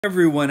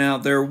Everyone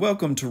out there,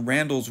 welcome to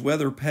Randall's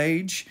Weather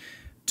Page.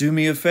 Do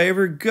me a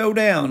favor, go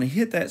down,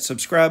 hit that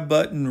subscribe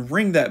button,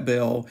 ring that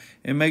bell,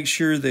 and make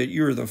sure that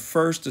you're the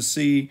first to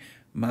see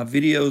my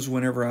videos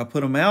whenever I put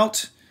them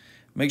out.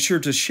 Make sure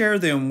to share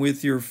them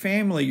with your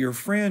family, your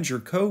friends, your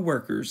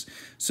co-workers,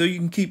 so you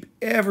can keep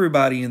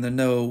everybody in the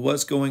know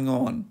what's going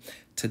on.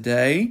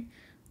 Today,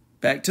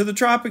 back to the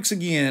tropics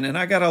again, and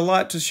I got a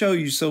lot to show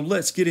you, so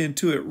let's get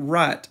into it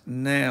right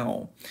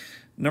now.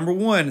 Number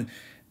one,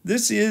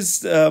 this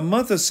is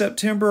month of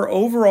September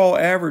overall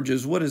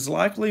averages, what is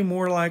likely,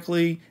 more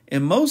likely,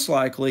 and most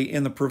likely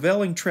in the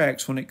prevailing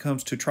tracks when it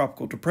comes to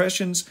tropical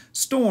depressions,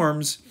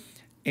 storms,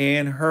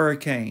 and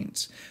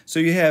hurricanes. So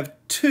you have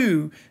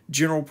two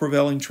general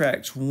prevailing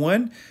tracks.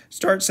 One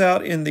starts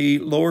out in the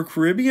lower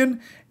Caribbean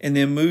and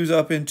then moves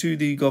up into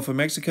the Gulf of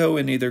Mexico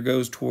and either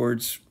goes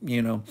towards,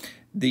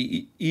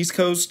 the east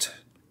coast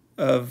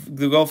of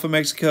the Gulf of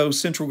Mexico,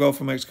 central Gulf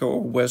of Mexico,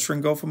 or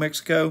western Gulf of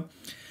Mexico.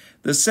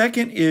 The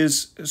second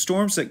is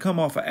storms that come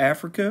off of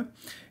Africa,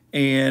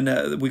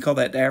 and we call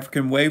that the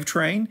African wave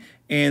train,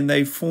 and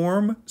they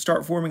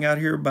start forming out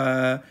here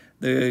by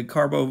the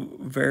Cabo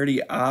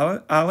Verde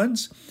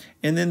Islands,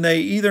 and then they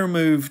either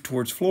move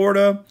towards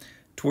Florida,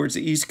 towards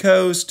the East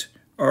Coast,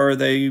 or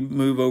they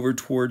move over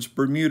towards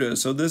Bermuda.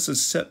 So this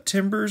is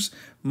September's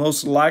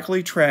most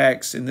likely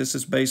tracks, and this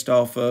is based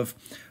off of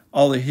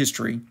all the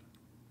history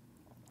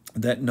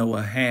that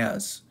NOAA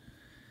has.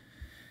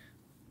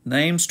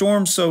 Named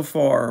storms so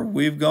far.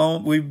 We've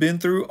been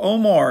through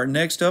Omar.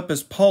 Next up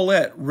is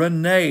Paulette,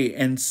 Renee,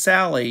 and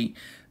Sally.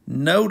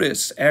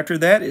 Notice after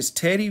that is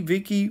Teddy,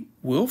 Vicky,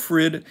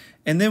 Wilfred,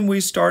 and then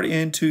we start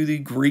into the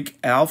Greek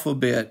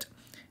alphabet.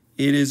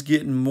 It is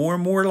getting more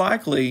and more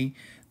likely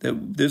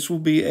that this will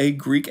be a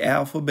Greek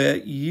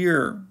alphabet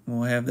year.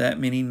 We'll have that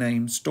many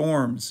named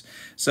storms.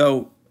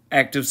 So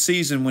active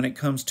season when it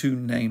comes to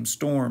named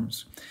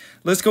storms.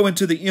 Let's go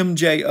into the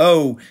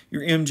MJO.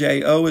 Your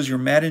MJO is your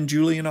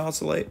Madden-Julian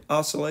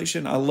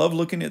oscillation. I love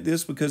looking at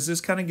this because this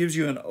kind of gives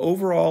you an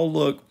overall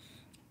look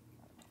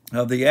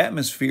of the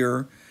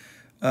atmosphere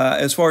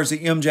as far as the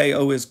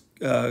MJO is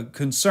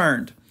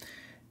concerned.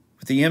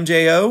 With the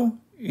MJO,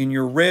 in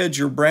your reds,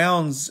 your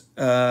browns,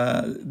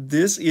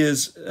 this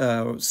is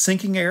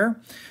sinking air.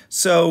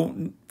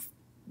 So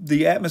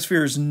the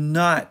atmosphere is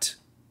not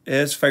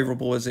as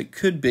favorable as it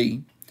could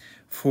be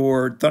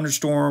for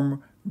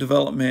thunderstorm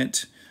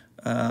development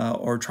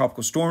or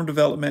tropical storm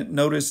development.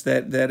 Notice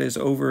that that is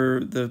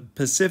over the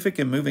Pacific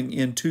and moving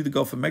into the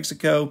Gulf of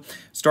Mexico,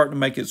 starting to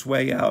make its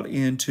way out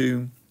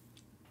into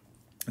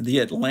the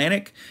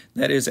Atlantic.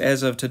 That is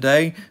as of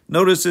today.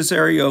 Notice this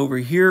area over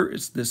here.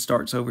 This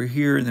starts over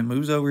here and then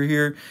moves over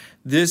here.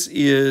 This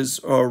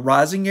is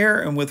rising air,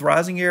 and with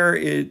rising air,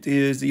 it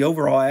is the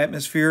overall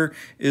atmosphere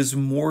is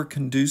more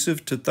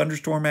conducive to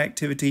thunderstorm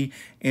activity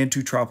and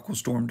to tropical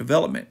storm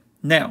development.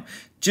 Now,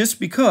 just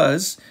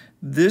because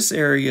this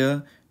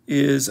area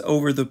is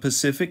over the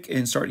Pacific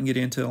and starting to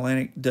get into the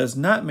Atlantic does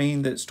not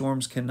mean that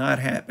storms cannot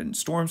happen.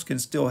 Storms can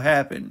still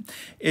happen.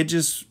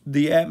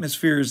 The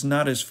atmosphere is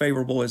not as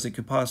favorable as it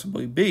could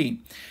possibly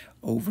be.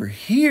 Over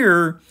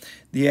here,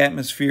 the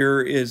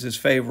atmosphere is as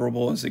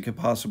favorable as it could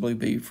possibly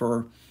be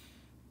for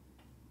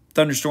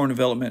thunderstorm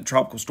development,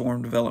 tropical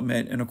storm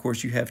development, and of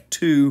course you have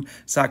two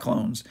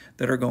cyclones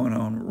that are going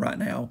on right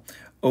now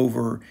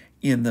over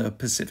in the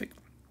Pacific.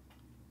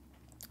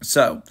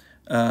 So,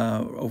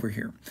 over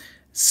here.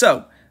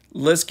 So,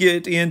 let's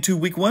get into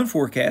week one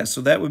forecast.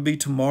 So that would be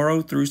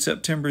tomorrow through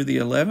September the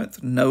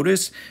 11th.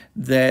 Notice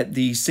that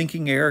the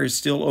sinking air is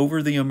still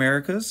over the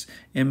Americas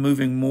and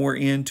moving more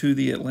into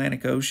the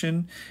Atlantic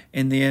Ocean.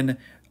 And then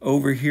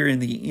over here in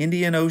the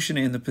Indian Ocean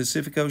and the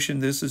Pacific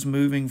Ocean, this is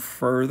moving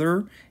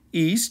further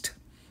east.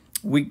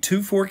 Week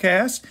two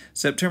forecast,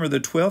 September the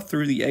 12th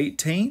through the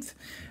 18th.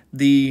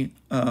 The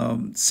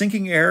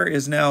sinking air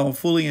is now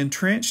fully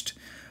entrenched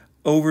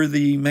over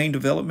the main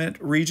development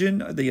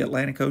region, the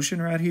Atlantic Ocean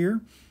right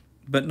here.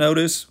 But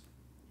notice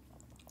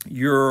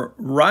your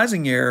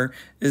rising air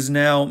is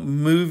now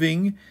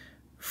moving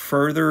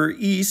further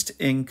east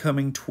and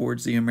coming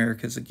towards the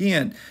Americas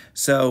again.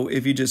 So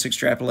if you just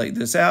extrapolate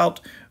this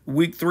out,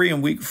 week three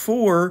and week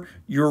four,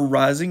 your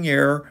rising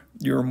air,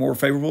 your more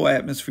favorable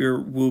atmosphere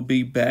will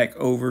be back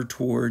over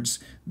towards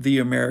the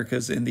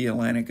Americas and the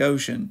Atlantic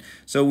Ocean.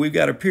 So we've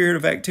got a period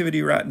of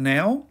activity right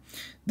now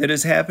that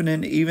is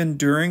happening even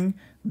during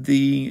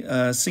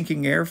the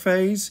sinking air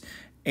phase,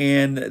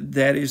 and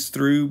that is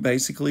through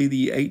basically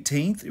the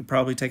 18th. You'll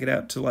probably take it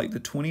out to like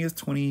the 20th,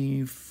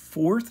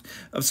 24th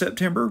of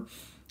September.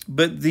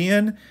 But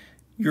then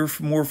your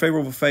more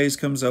favorable phase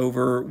comes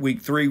over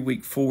week three,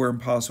 week four,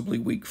 and possibly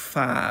week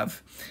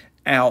five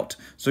out.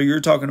 So you're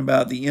talking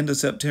about the end of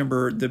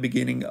September, the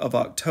beginning of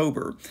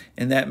October.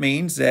 And that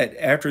means that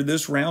after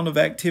this round of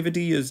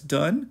activity is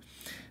done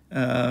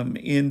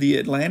in the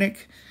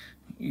Atlantic,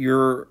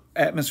 your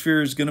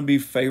atmosphere is going to be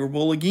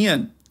favorable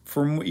again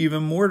for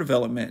even more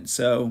development.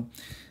 So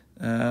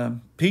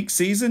peak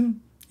season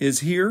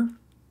is here,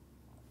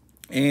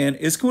 and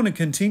it's going to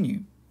continue.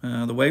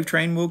 The wave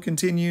train will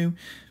continue.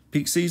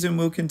 Peak season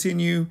will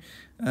continue.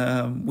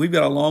 we've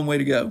got a long way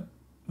to go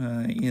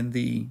in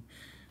the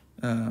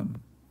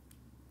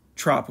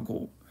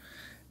tropical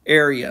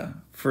area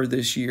for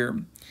this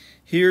year.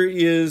 Here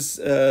is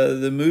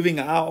the moving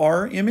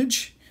IR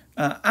image.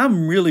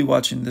 I'm really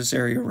watching this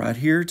area right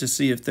here to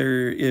see if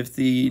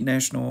the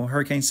National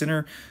Hurricane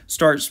Center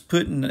starts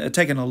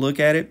taking a look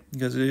at it,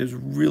 because it has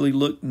really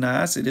looked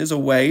nice. It is a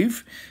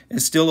wave.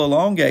 It's still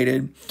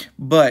elongated,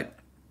 but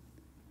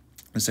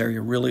this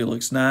area really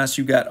looks nice.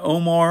 You've got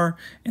Omar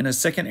in a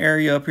second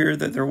area up here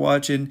that they're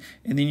watching,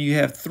 and then you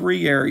have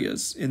 3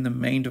 areas in the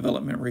main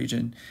development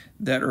region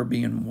that are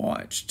being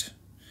watched.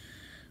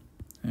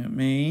 Let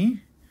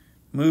me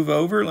move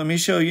over. Let me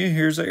show you.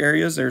 Here's the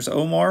areas. There's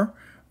Omar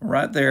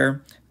right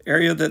there.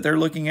 Area that they're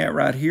looking at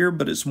right here,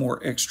 but it's more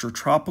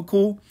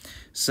extratropical.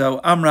 So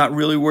I'm not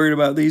really worried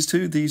about these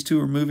two. These two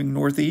are moving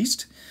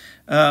northeast.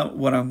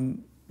 What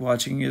I'm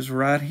watching is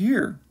right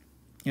here.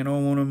 I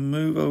want to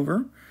move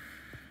over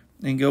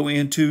and go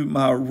into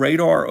my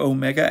Radar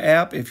Omega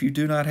app. If you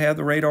do not have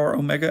the Radar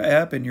Omega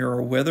app and you're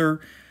a weather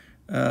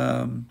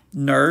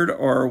nerd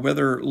or a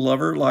weather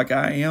lover like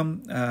I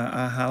am,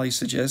 I highly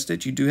suggest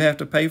it. You do have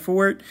to pay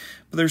for it,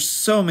 but there's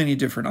so many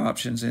different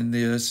options in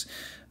this.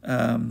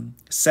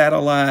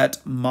 Satellite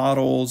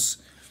models,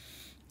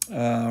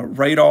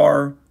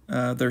 radar,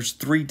 there's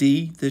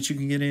 3D that you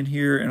can get in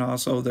here, and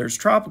also there's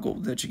tropical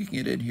that you can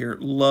get in here.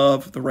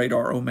 Love the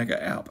Radar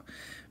Omega app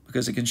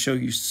because it can show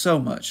you so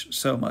much.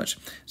 So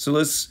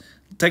let's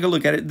take a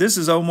look at it. This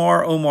is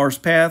Omar. Omar's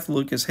path,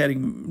 look, is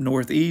heading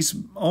northeast,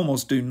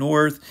 almost due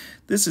north.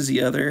 This is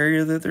the other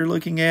area that they're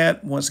looking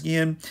at. Once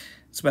again,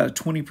 it's about a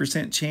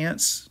 20%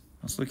 chance.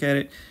 Let's look at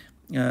it.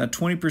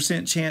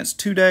 20% chance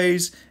 2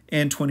 days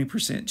and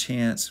 20%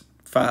 chance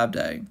 5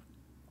 day.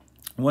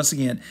 Once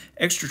again,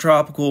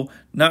 extratropical,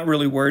 not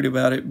really worried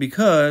about it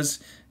because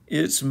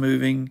it's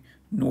moving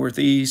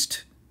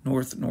northeast,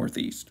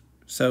 northeast.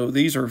 So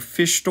these are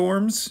fish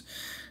storms.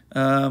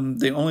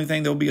 The only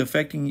thing they'll be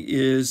affecting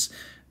is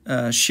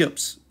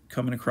ships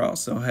coming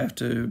across. They'll have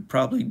to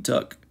probably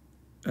duck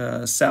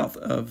south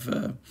of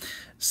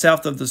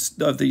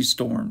these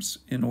storms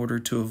in order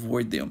to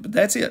avoid them. But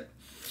that's it.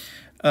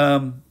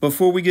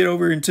 Before we get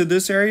over into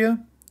this area,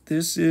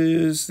 this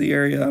is the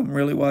area I'm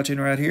really watching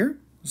right here.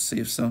 Let's see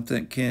if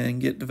something can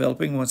get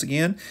developing. Once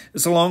again,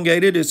 it's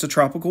elongated. It's a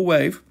tropical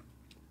wave.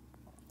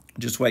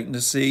 Just waiting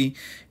to see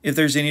if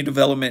there's any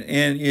development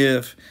and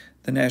if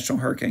the National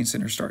Hurricane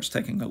Center starts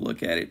taking a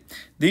look at it.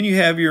 Then you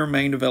have your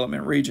main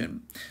development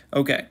region.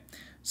 Okay,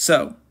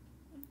 so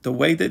the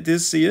way that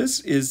this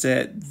is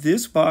that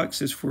this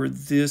box is for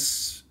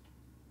this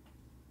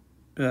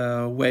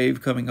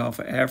wave coming off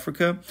of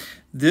Africa.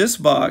 This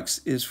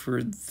box is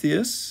for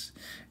this,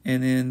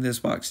 and then this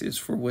box is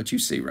for what you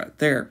see right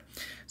there.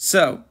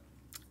 So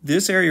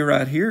this area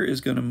right here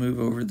is going to move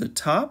over the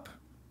top.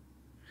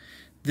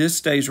 This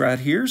stays right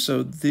here,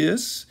 so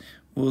this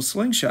will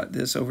slingshot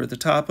this over the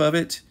top of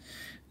it.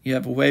 You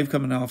have a wave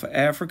coming off of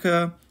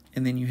Africa,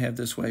 and then you have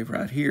this wave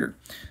right here.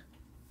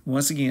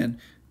 Once again,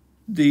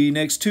 the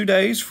next 2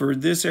 days for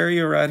this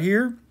area right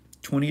here,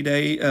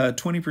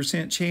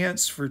 20%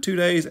 chance for 2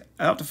 days,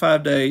 out to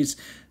 5 days,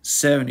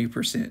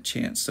 70%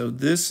 chance. So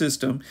this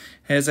system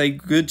has a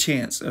good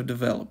chance of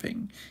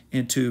developing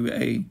into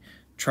a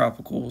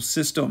tropical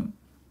system.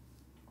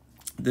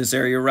 This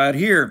area right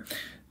here,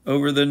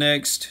 over the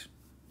next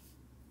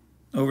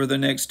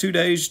 2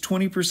 days,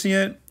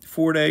 20%,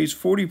 4 days,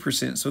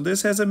 40%. So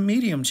this has a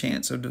medium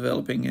chance of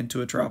developing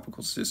into a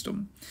tropical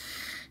system.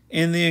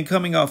 And then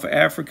coming off of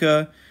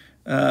Africa,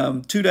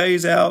 2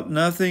 days out,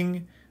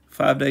 nothing.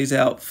 5 days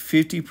out,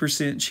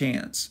 50%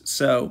 chance.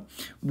 So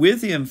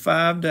within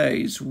 5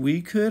 days,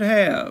 we could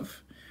have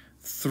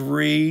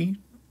 3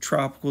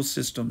 tropical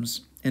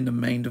systems in the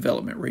main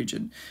development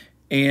region.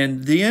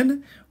 And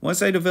then once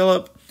they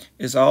develop,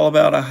 it's all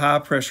about a high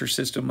pressure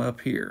system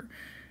up here.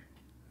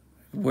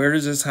 Where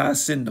does this high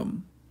send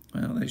them?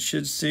 Well, they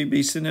should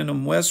be sending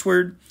them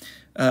westward.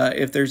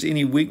 If there's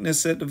any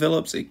weakness that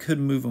develops, it could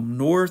move them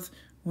north.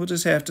 We'll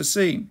just have to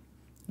see.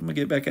 I'm going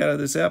to get back out of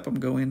this app. I'm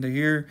going into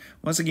here.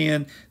 Once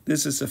again,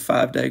 this is a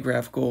 5-day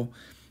graphical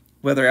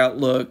weather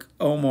outlook.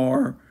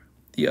 Omar,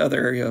 the other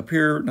area up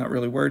here, not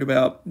really worried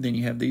about. Then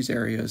you have these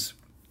areas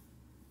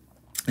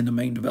in the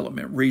main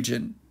development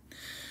region.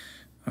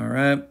 All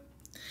right.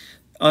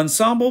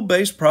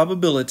 Ensemble-based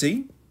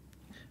probability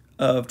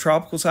of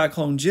tropical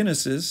cyclone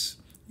genesis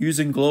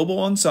using global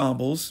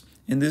ensembles,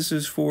 and this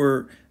is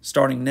for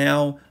starting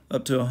now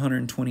up to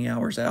 120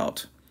 hours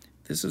out.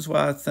 This is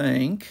why I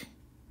think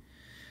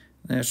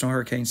the National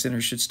Hurricane Center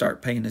should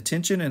start paying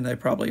attention, and they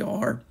probably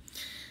are.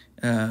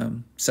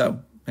 So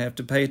I have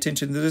to pay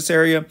attention to this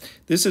area.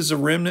 This is the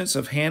remnants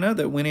of Hanna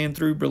that went in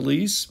through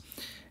Belize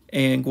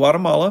and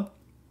Guatemala.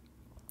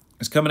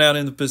 It's coming out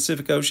in the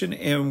Pacific Ocean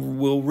and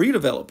will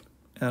redevelop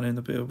out in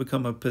it'll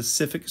become a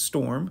Pacific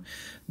storm.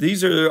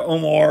 These are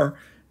Omar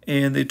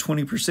and the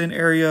 20%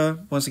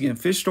 area. Once again,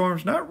 fish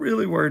storms, not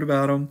really worried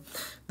about them.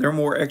 They're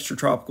more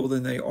extratropical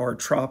than they are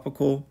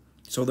tropical.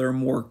 So they're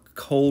more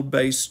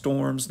cold-based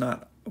storms,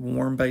 not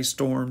warm-based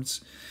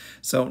storms.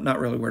 So not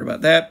really worried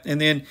about that.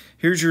 And then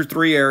here's your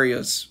 3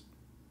 areas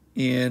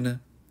in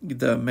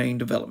the main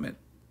development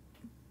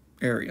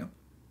area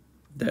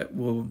that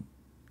we'll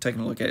take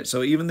a look at.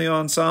 So even the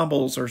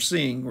ensembles are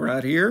seeing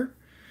right here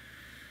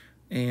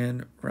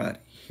and right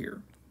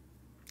here.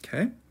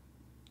 Okay.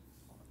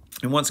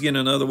 And once again,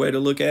 another way to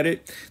look at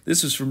it,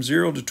 this is from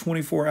 0 to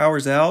 24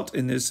 hours out,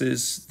 and this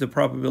is the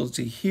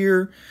probability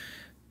here.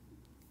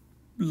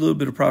 A little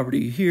bit of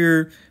property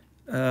here.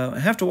 I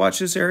have to watch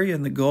this area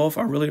in the Gulf.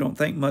 I really don't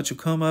think much will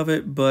come of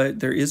it,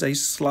 but there is a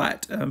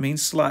slight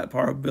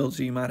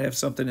probability you might have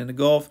something in the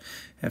Gulf.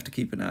 Have to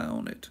keep an eye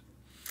on it.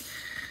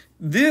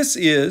 This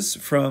is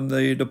from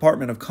the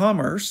Department of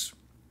Commerce,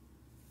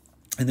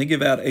 and they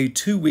give out a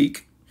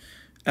 2-week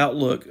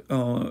outlook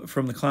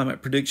from the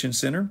Climate Prediction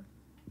Center.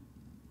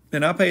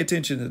 And I pay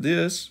attention to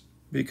this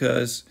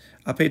because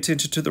I pay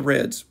attention to the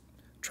reds.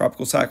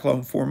 Tropical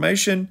cyclone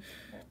formation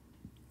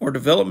or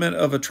development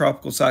of a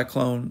tropical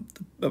cyclone,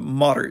 a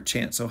moderate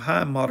chance, so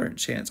high moderate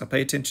chance. I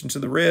pay attention to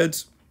the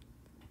reds.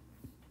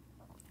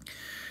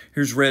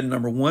 Here's red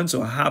number 1,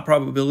 so a high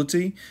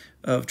probability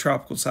of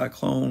tropical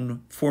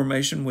cyclone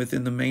formation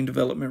within the main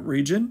development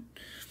region.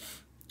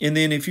 And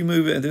then if you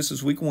move, this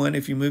is week 1,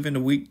 if you move into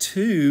week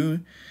 2,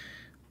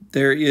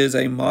 there is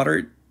a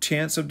moderate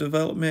chance of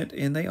development,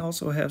 and they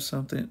also have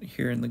something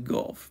here in the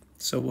Gulf.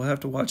 So we'll have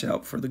to watch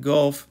out for the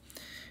Gulf,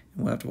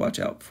 and we'll have to watch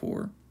out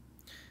for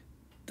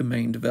the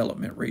main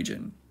development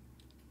region.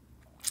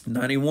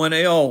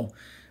 91L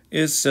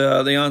is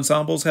the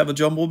ensembles have a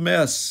jumbled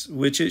mess,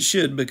 which it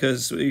should,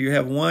 because you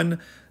have one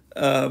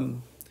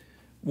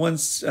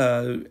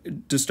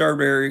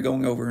disturbed area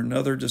going over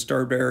another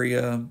disturbed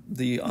area.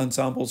 The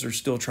ensembles are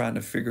still trying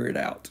to figure it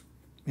out,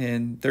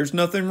 and there's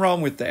nothing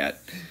wrong with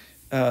that.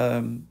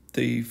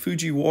 The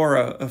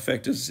Fujiwara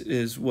effect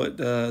is what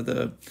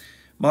the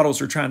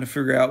models are trying to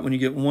figure out. When you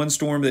get one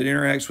storm that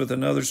interacts with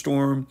another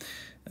storm,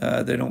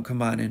 they don't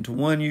combine into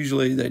one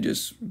usually. They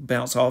just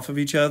bounce off of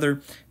each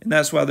other, and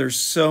that's why there's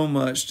so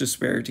much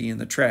disparity in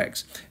the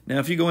tracks. Now,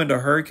 if you go into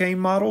hurricane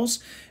models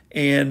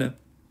and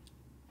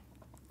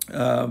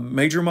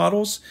major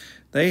models,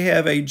 they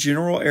have a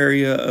general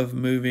area of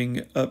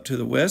moving up to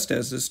the west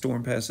as the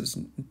storm passes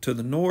to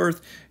the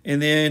north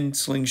and then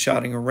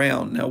slingshotting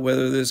around. Now,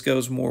 whether this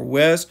goes more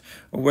west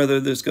or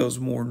whether this goes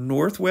more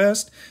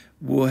northwest,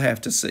 we'll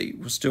have to see.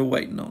 We're still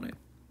waiting on it.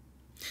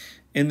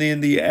 And then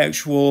the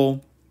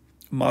actual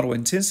model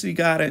intensity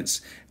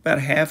guidance, about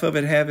half of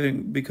it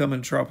having become a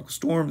tropical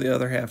storm, the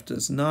other half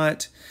does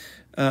not.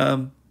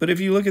 But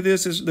if you look at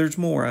this, there's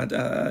more.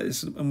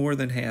 It's more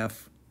than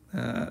half.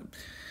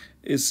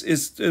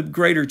 It's a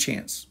greater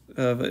chance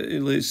of at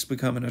least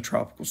becoming a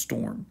tropical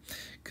storm,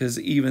 because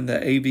even the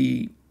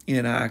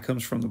AVNI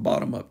comes from the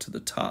bottom up to the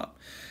top.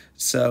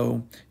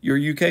 So your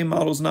UK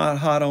model's not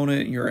hot on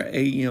it, and your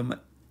AEMI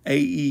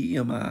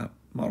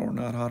model are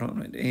not hot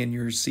on it, and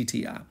your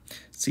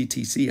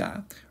CTCI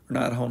are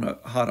not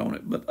hot on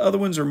it. But other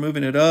ones are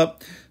moving it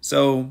up,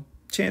 so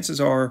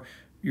chances are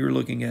you're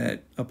looking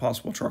at a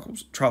possible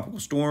tropical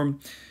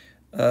storm.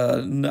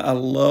 I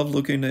love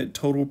looking at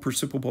total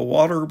precipitable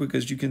water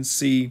because you can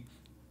see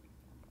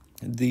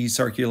the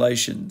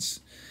circulations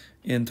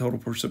in total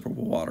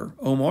precipitable water.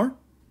 Omar,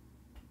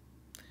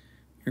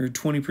 you're a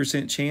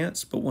 20%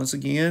 chance, but once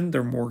again,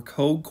 they're more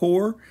cold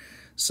core,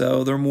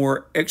 so they're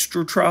more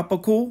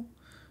extratropical,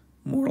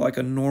 more like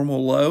a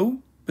normal low,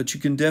 but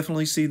you can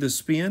definitely see the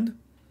spin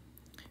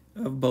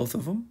of both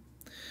of them.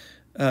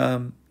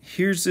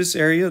 Here's this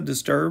area,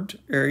 disturbed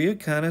area.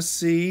 Kind of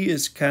see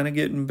it's kind of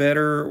getting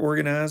better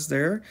organized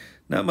there.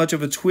 Not much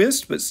of a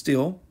twist, but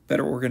still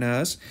better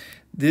organized.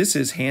 This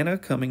is Hannah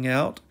coming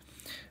out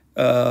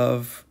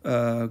of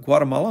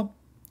Guatemala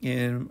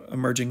and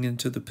emerging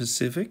into the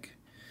Pacific.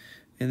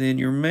 And then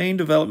your main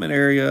development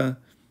area,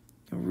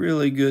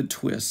 really good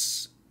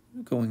twists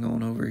going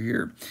on over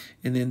here.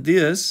 And then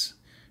this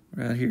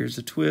right here is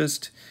a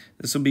twist.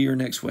 This will be your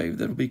next wave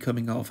that'll be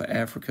coming off of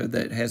Africa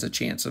that has a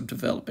chance of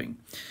developing.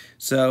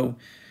 So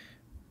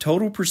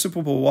total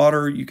precipitable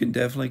water, you can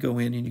definitely go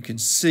in and you can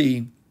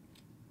see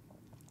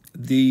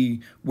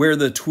where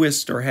the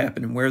twists are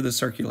happening, where the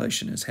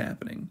circulation is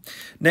happening.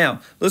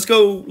 Now, let's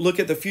go look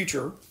at the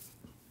future.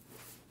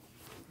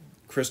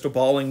 Crystal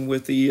balling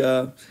with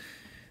the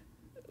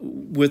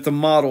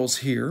models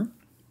here.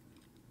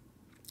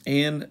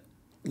 And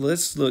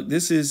let's look.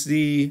 This is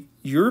the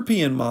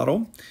European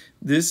model.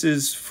 This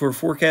is for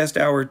forecast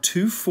hour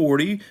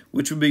 240,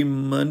 which would be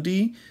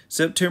Monday,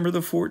 September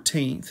the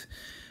 14th.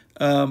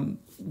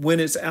 When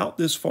it's out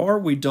this far,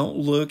 we don't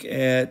look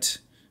at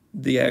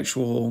the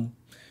actual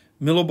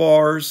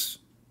millibars.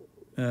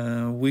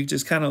 We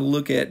just kind of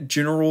look at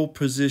general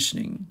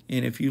positioning.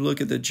 And if you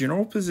look at the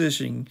general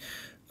positioning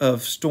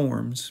of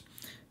storms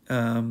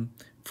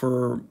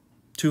for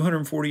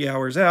 240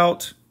 hours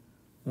out,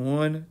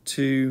 1,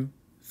 2,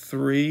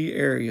 3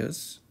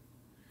 areas,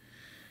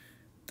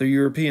 the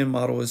European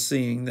model is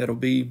seeing that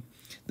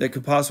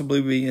could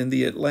possibly be in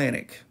the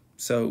Atlantic.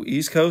 So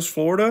East Coast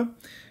Florida,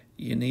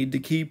 you need to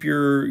keep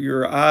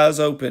your eyes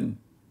open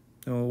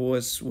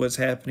what's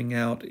happening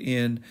out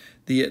in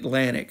the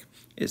Atlantic.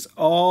 It's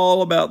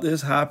all about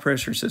this high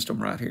pressure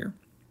system right here.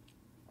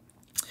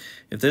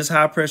 If this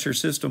high pressure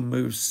system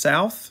moves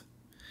south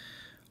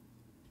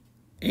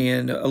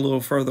and a little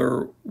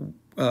further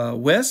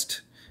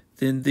west,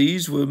 then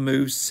these will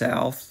move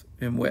south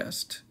and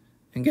west.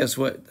 And guess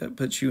what? That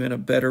puts you in a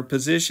better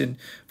position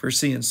for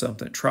seeing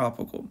something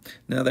tropical.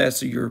 Now that's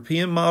the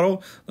European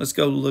model. Let's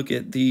go look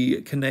at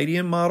the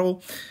Canadian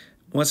model.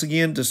 Once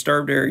again,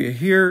 disturbed area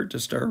here,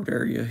 disturbed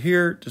area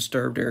here,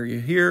 disturbed area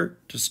here,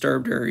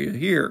 disturbed area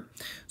here.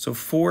 So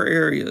 4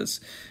 areas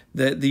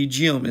that the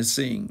GEM is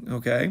seeing,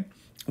 okay?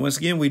 Once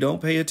again, we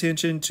don't pay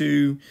attention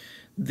to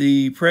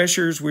the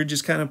pressures. We're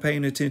just kind of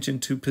paying attention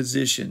to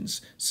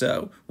positions.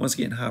 So once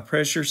again, high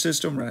pressure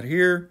system right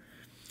here.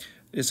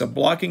 It's a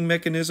blocking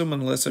mechanism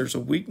unless there's a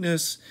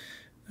weakness.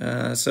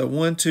 So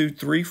 1, 2,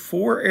 3,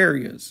 4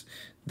 areas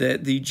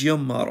that the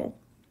GEM model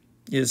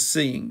is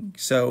seeing.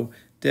 So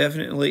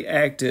definitely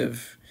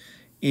active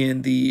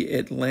in the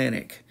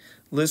Atlantic.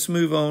 Let's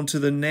move on to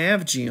the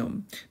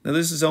NavGEM. Now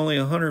this is only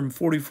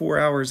 144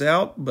 hours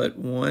out, but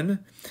 1,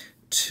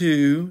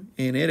 2,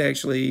 and it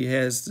actually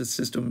has the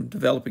system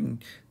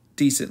developing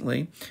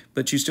decently,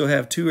 but you still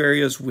have 2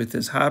 areas with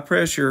this high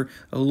pressure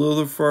a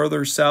little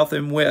further south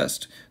and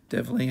west.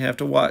 Definitely have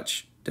to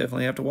watch.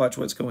 Definitely have to watch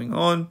what's going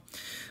on.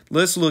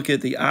 Let's look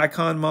at the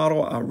ICON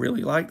model. I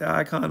really like the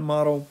ICON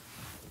model.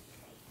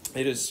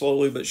 It is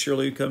slowly but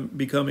surely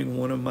becoming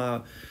one of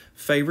my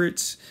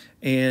favorites.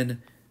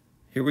 And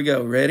here we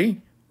go.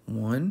 Ready?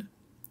 1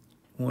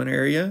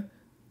 area,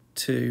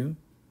 2,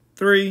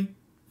 3,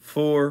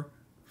 4,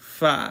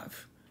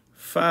 5.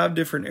 5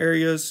 different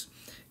areas.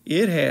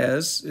 It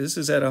has, this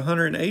is at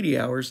 180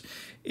 hours,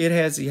 it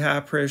has the high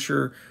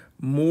pressure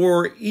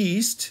more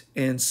east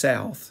and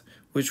south,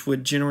 which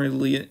would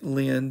generally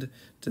lend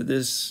to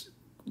this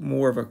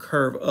more of a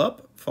curve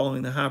up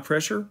following the high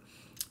pressure.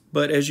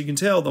 But as you can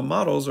tell, the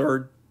models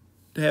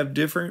have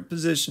different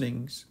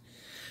positionings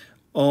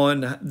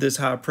on this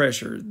high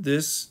pressure.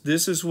 This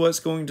is what's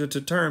going to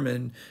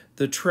determine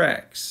the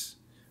tracks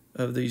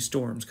of these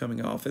storms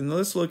coming off. And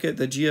let's look at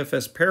the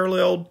GFS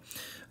paralleled.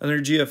 Under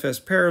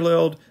GFS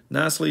paralleled,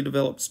 nicely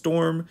developed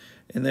storm,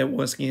 and then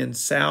once again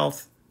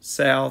south,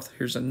 south.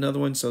 Here's another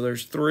one, so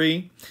there's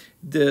 3.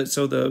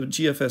 So the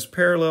GFS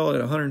parallel at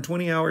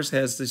 120 hours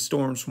has the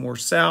storms more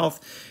south,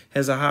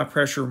 has a high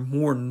pressure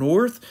more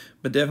north,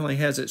 but definitely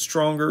has it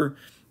stronger.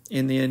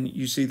 And then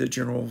you see the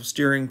general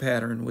steering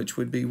pattern, which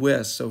would be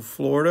west. So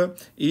Florida,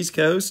 East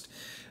Coast.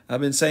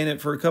 I've been saying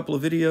it for a couple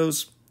of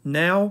videos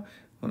now.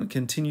 I'm going to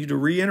continue to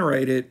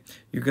reiterate it.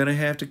 You're going to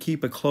have to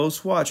keep a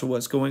close watch of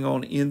what's going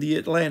on in the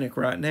Atlantic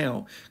right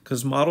now,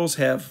 because models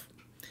have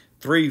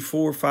 3,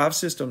 4, 5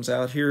 systems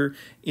out here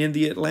in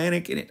the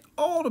Atlantic, and it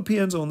all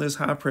depends on this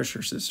high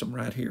pressure system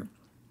right here.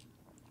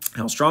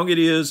 How strong it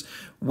is,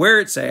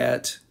 where it's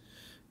at,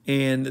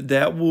 and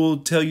that will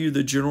tell you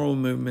the general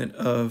movement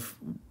of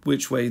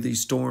which way these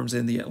storms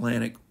in the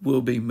Atlantic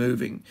will be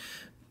moving.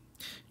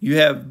 You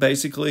have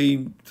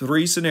basically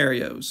 3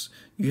 scenarios.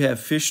 You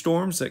have fish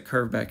storms that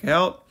curve back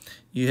out.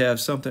 You have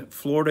something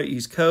Florida,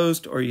 East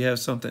Coast, or you have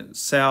something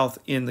south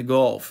in the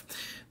Gulf.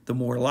 The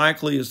more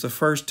likely is the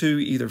first 2,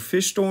 either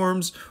fish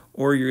storms,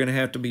 or you're going to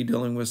have to be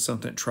dealing with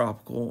something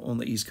tropical on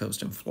the East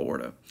Coast in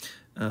Florida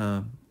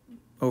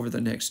over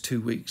the next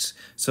 2 weeks.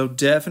 So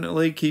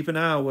definitely keep an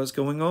eye on what's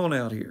going on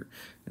out here.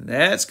 And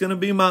that's going to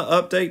be my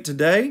update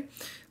today.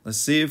 Let's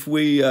see if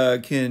we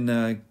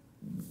can,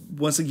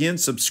 once again,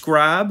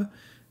 subscribe.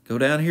 Go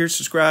down here,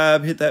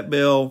 subscribe, hit that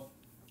bell.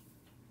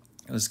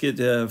 Let's get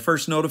the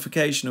first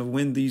notification of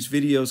when these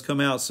videos come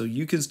out so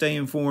you can stay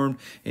informed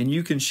and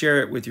you can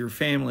share it with your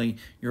family,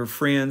 your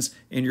friends,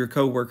 and your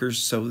coworkers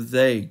so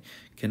they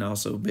can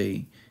also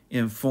be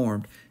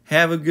informed.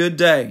 Have a good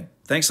day.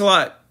 Thanks a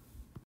lot.